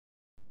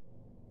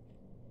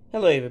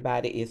Hello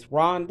everybody, it's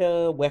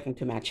Rhonda. Welcome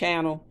to my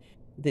channel.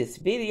 This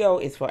video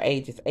is for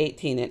ages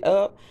 18 and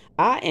up.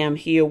 I am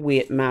here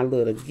with my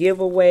little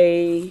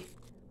giveaway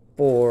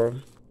for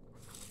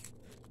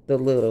the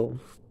little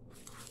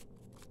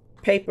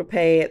paper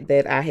pad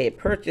that I had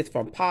purchased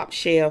from Pop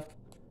Chef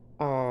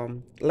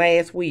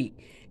last week.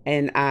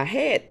 And I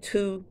had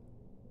two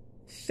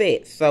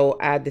sets, so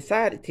I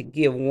decided to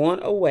give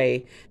one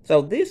away.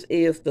 So this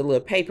is the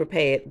little paper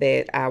pad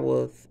that I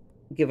was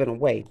giving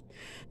away.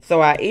 So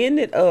I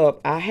ended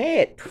up, I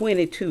had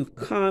 22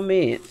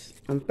 comments,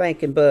 I'm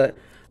thinking, but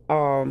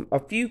a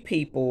few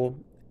people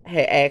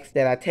had asked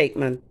that I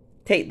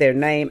take their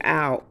name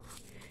out,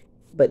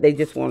 but they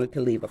just wanted to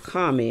leave a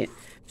comment.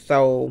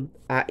 So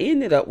I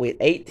ended up with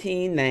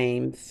 18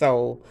 names.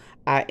 So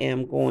I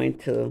am going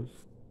to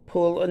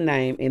pull a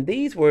name, and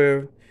these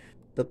were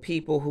the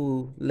people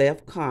who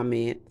left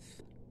comments.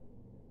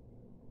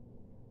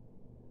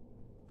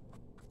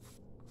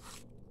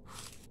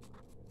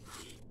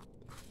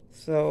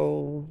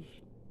 So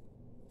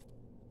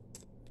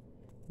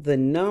the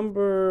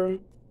number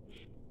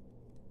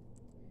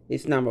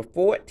is number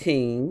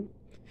 14,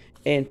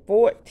 and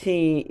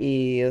 14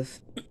 is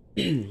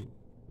VI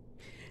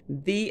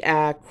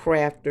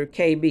Crafter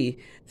KB.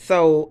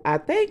 So I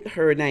think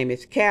her name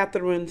is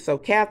Catherine. So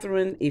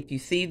Catherine, if you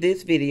see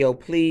this video,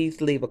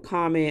 please leave a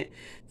comment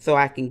so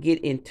I can get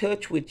in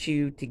touch with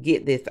you to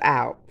get this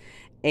out.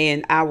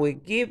 And I will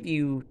give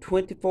you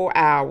 24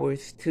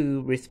 hours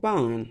to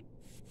respond.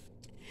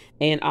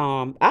 And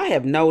I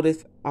have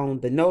noticed on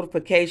the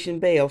notification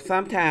bell,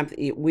 sometimes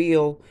it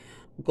will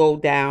go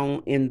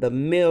down in the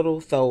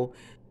middle. So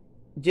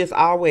just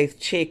always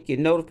check your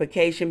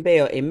notification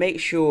bell and make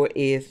sure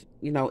it's,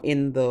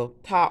 in the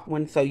top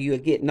one, so you'll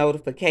get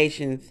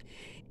notifications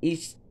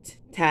each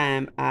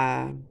time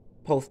I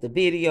post a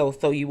video,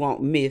 so you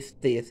won't miss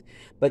this.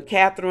 But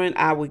Catherine,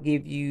 I will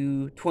give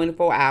you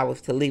 24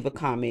 hours to leave a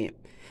comment.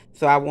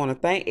 So I want to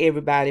thank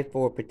everybody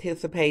for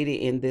participating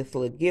in this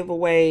little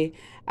giveaway.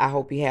 I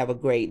hope you have a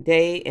great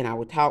day, and I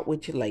will talk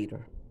with you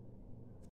later.